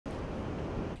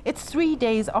It's 3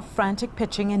 days of frantic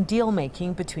pitching and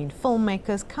deal-making between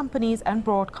filmmakers, companies and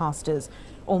broadcasters.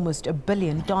 Almost $1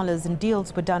 billion in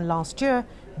deals were done last year.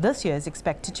 This year is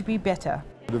expected to be better.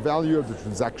 The value of the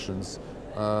transactions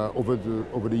over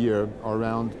the year are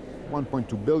around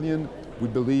 1.2 billion. We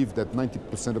believe that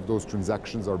 90% of those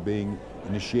transactions are being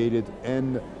initiated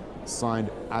and signed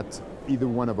at either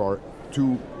one of our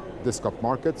two Discop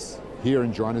markets, here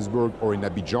in Johannesburg or in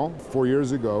Abidjan. 4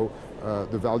 years ago,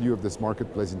 the value of this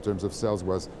marketplace in terms of sales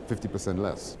was 50%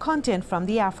 less. Content from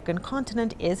the African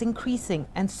continent is increasing,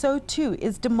 and so too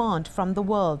is demand from the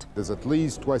world. There's at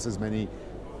least twice as many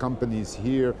companies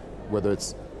here, whether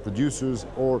it's producers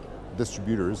or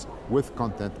distributors, with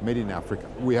content made in Africa.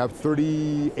 We have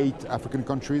 38 African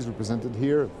countries represented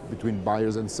here, between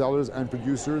buyers and sellers and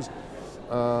producers.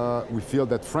 We feel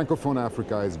that Francophone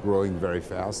Africa is growing very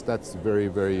fast. That's very,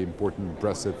 very important,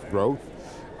 impressive growth.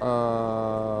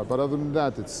 But other than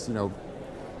that, it's,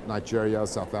 Nigeria,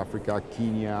 South Africa,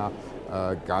 Kenya,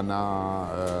 Ghana,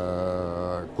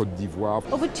 Côte d'Ivoire.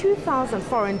 Over 2,000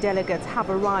 foreign delegates have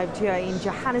arrived here in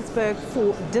Johannesburg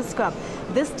for Discop.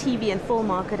 This TV and film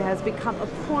market has become a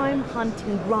prime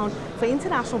hunting ground for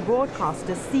international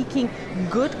broadcasters seeking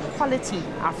good quality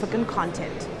African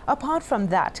content. Apart from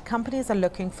that, companies are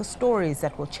looking for stories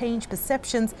that will change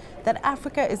perceptions that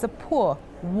Africa is a poor,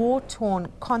 war-torn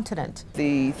continent.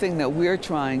 The thing that we're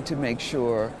trying to make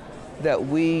sure that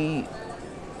we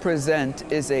present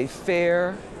is a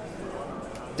fair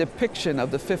depiction of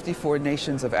the 54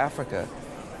 nations of Africa.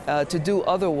 To do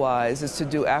otherwise is to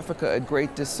do Africa a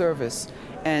great disservice.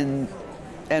 And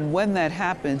when that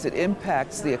happens, it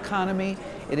impacts the economy,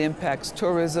 it impacts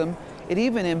tourism, it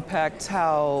even impacts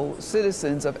how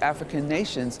citizens of African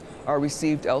nations are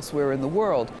received elsewhere in the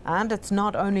world. And it's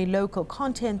not only local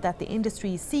content that the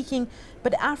industry is seeking,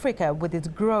 but Africa, with its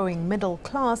growing middle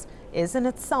class, is in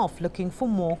itself looking for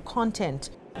more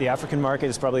content. The African market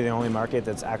is probably the only market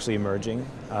that's actually emerging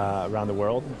around the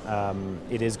world.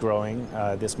 It is growing.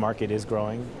 This market is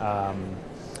growing.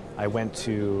 I went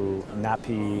to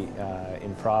NAPI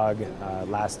in Prague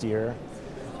last year,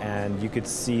 and you could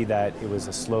see that it was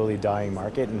a slowly dying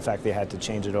market. In fact, they had to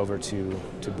change it over to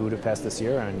Budapest this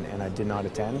year, and I did not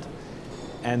attend.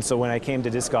 And so when I came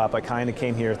to Discop, I kind of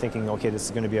came here thinking, okay, this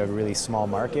is going to be a really small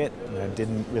market, and I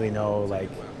didn't really know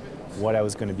what I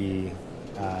was going to be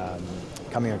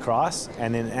coming across,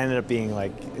 and then ended up being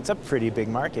it's a pretty big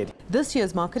market. This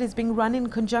year's market is being run in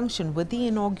conjunction with the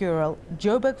inaugural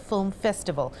Joburg Film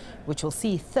Festival, which will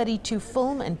see 32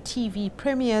 film and TV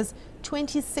premieres,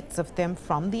 26 of them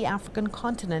from the African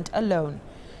continent alone.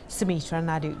 Sumitra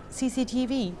Nydoo,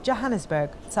 CCTV, Johannesburg,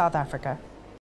 South Africa.